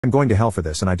I'm going to hell for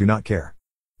this and I do not care.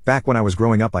 Back when I was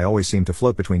growing up I always seemed to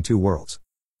float between two worlds.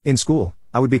 In school,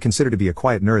 I would be considered to be a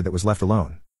quiet nerd that was left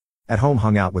alone. At home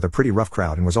hung out with a pretty rough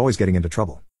crowd and was always getting into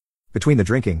trouble. Between the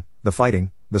drinking, the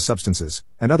fighting, the substances,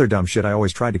 and other dumb shit I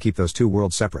always tried to keep those two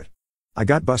worlds separate. I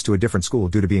got bused to a different school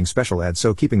due to being special ed,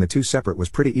 so keeping the two separate was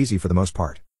pretty easy for the most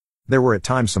part. There were at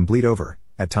times some bleed over.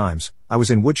 At times, I was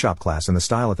in woodshop class and the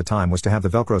style at the time was to have the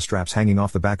Velcro straps hanging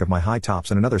off the back of my high tops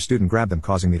and another student grabbed them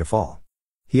causing me to fall.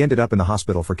 He ended up in the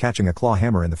hospital for catching a claw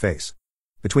hammer in the face.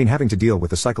 Between having to deal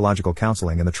with the psychological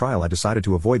counseling and the trial I decided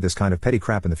to avoid this kind of petty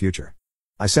crap in the future.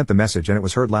 I sent the message and it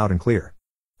was heard loud and clear.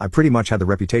 I pretty much had the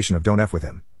reputation of don't F with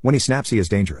him. When he snaps he is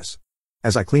dangerous.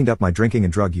 As I cleaned up my drinking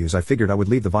and drug use I figured I would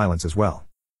leave the violence as well.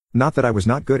 Not that I was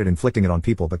not good at inflicting it on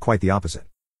people but quite the opposite.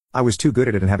 I was too good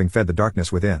at it and having fed the darkness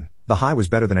within, the high was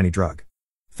better than any drug.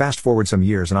 Fast forward some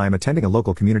years and I am attending a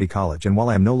local community college and while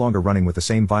I am no longer running with the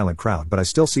same violent crowd but I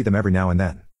still see them every now and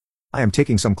then. I am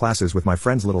taking some classes with my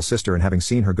friend's little sister and having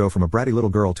seen her go from a bratty little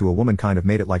girl to a woman kind of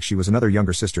made it like she was another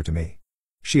younger sister to me.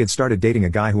 She had started dating a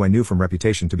guy who I knew from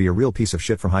reputation to be a real piece of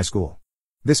shit from high school.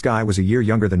 This guy was a year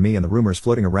younger than me and the rumors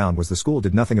floating around was the school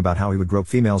did nothing about how he would grope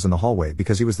females in the hallway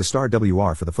because he was the star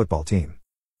WR for the football team.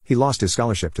 He lost his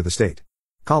scholarship to the state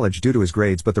college due to his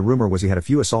grades but the rumor was he had a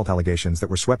few assault allegations that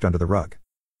were swept under the rug.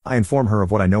 I inform her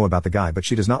of what I know about the guy but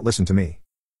she does not listen to me.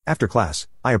 After class,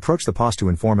 I approach the POS to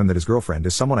inform him that his girlfriend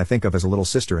is someone I think of as a little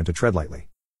sister and to tread lightly.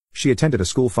 She attended a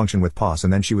school function with POS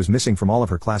and then she was missing from all of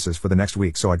her classes for the next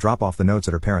week so I drop off the notes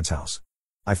at her parents' house.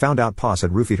 I found out POS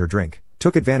had roofied her drink,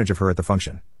 took advantage of her at the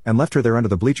function, and left her there under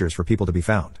the bleachers for people to be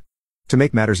found. To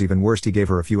make matters even worse he gave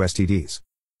her a few STDs.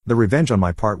 The revenge on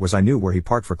my part was I knew where he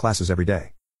parked for classes every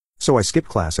day. So I skipped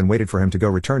class and waited for him to go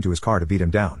return to his car to beat him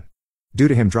down. Due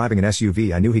to him driving an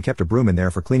SUV I knew he kept a broom in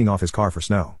there for cleaning off his car for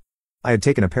snow. I had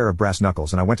taken a pair of brass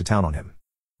knuckles and I went to town on him.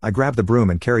 I grabbed the broom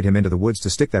and carried him into the woods to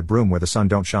stick that broom where the sun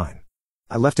don't shine.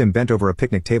 I left him bent over a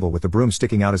picnic table with the broom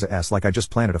sticking out as a S like I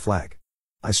just planted a flag.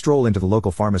 I stroll into the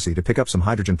local pharmacy to pick up some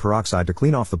hydrogen peroxide to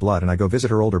clean off the blood and I go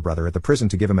visit her older brother at the prison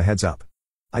to give him a heads up.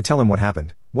 I tell him what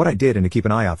happened, what I did and to keep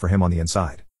an eye out for him on the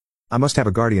inside. I must have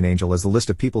a guardian angel as the list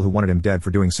of people who wanted him dead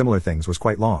for doing similar things was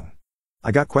quite long.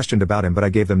 I got questioned about him but I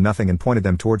gave them nothing and pointed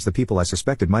them towards the people I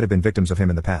suspected might have been victims of him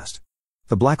in the past.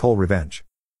 The black hole revenge.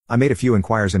 I made a few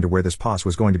inquiries into where this POS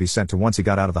was going to be sent to once he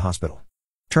got out of the hospital.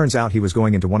 Turns out he was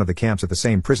going into one of the camps at the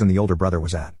same prison the older brother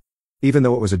was at. Even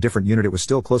though it was a different unit it was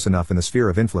still close enough in the sphere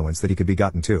of influence that he could be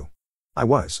gotten to. I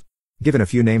was given a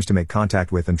few names to make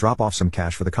contact with and drop off some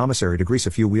cash for the commissary to grease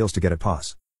a few wheels to get at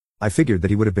POS. I figured that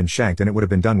he would have been shanked and it would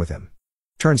have been done with him.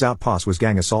 Turns out POS was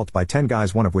gang assault by 10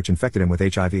 guys, one of which infected him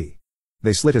with HIV.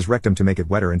 They slit his rectum to make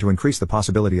it wetter and to increase the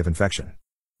possibility of infection.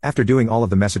 After doing all of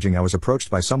the messaging I was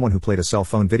approached by someone who played a cell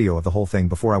phone video of the whole thing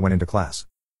before I went into class.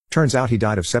 Turns out he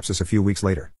died of sepsis a few weeks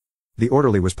later. The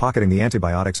orderly was pocketing the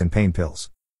antibiotics and pain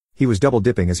pills. He was double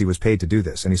dipping as he was paid to do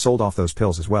this and he sold off those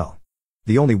pills as well.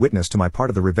 The only witness to my part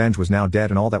of the revenge was now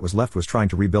dead and all that was left was trying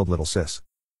to rebuild little sis.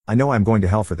 I know I am going to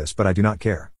hell for this but I do not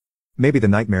care. Maybe the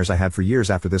nightmares I had for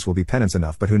years after this will be penance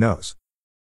enough but who knows.